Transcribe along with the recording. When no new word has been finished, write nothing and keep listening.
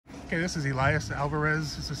Okay, this is Elias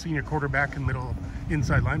Alvarez. He's a senior quarterback and middle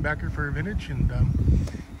inside linebacker for Vintage. And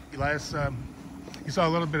Elias, he saw a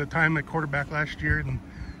little bit of time at quarterback last year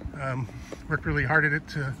and worked really hard at it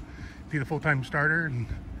to be the full-time starter. And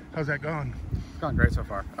how's that going? It's gone great so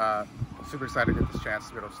far. Super excited to get this chance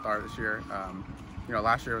to be able to start this year. You know,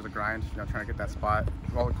 last year was a grind, you know, trying to get that spot.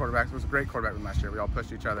 All the quarterbacks, it was a great quarterback room last year. We all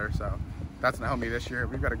pushed each other, so that's going to help me this year.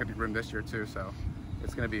 We've got a good room this year too, so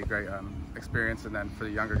it's going to be a great experience. And then for the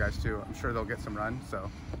younger guys too, I'm sure they'll get some run. So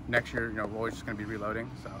next year, you know, we're always just going to be reloading.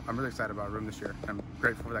 So I'm really excited about our room this year. I'm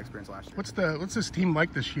grateful for that experience last year. What's this team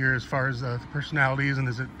like this year as far as the personalities, and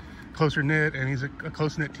is it closer knit, and is it a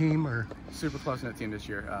close knit team? Or super close knit team this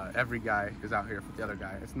year. Every guy is out here for the other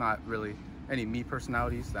guy. It's not really any me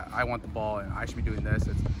personalities that I want the ball and I should be doing this.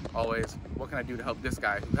 It's always, what can I do to help this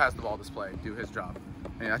guy who has the ball display do his job?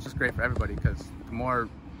 And that's just great for everybody, because the more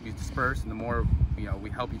we disperse and the more, you know, we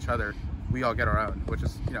help each other, we all get our own, which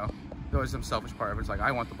is, you know, there's always some selfish part of it. It's like,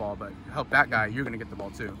 I want the ball, but help that guy, you're going to get the ball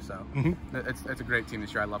too. So it's a great team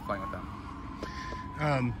this year. I love playing with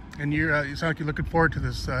them. And you sound like you're looking forward to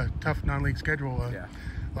this tough non-league schedule. Yeah.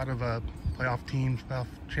 A lot of playoff teams, playoff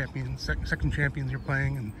champions, second champions you're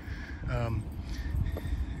playing, and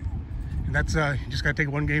that's you just got to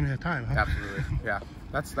take one game at a time, huh? Absolutely, yeah.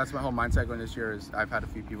 That's my whole mindset going this year. Is I've had a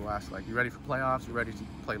few people ask, like, you ready for playoffs? You ready to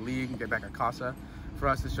play league and get back at Casa? For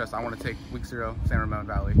us, it's just, I want to take week 0, San Ramon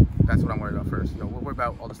Valley. That's what I'm worried about first. You know, we'll worry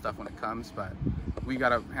about all the stuff when it comes, but we got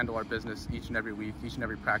to handle our business each and every week, each and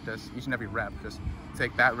every practice, each and every rep. Just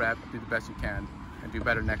take that rep, do the best you can, and do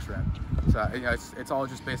better next rep. So you know, it's all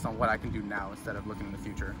just based on what I can do now instead of looking in the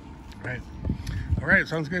future. Right. All right.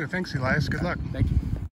 Sounds good. Thanks, Elias. Good luck. Thank you.